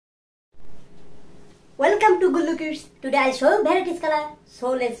Welcome to Gullu Kids. Today I'll show you varieties color. So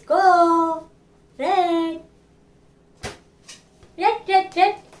let's go. Red. Red, red,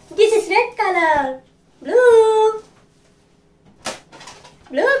 red. This is red color. Blue.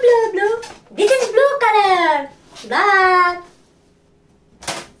 Blue, blue, blue. This is blue color. Black.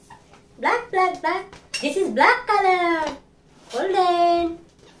 Black, black, black. This is black color. Golden.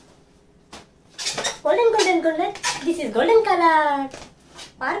 Golden, golden, golden. This is golden color.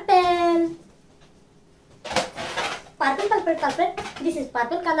 Purple. Purple, purple, purple. This is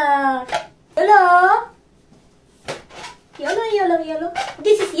purple color. Yellow. Yellow, yellow, yellow.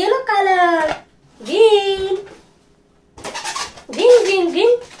 This is yellow color. Green. Green, green,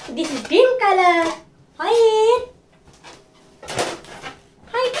 green.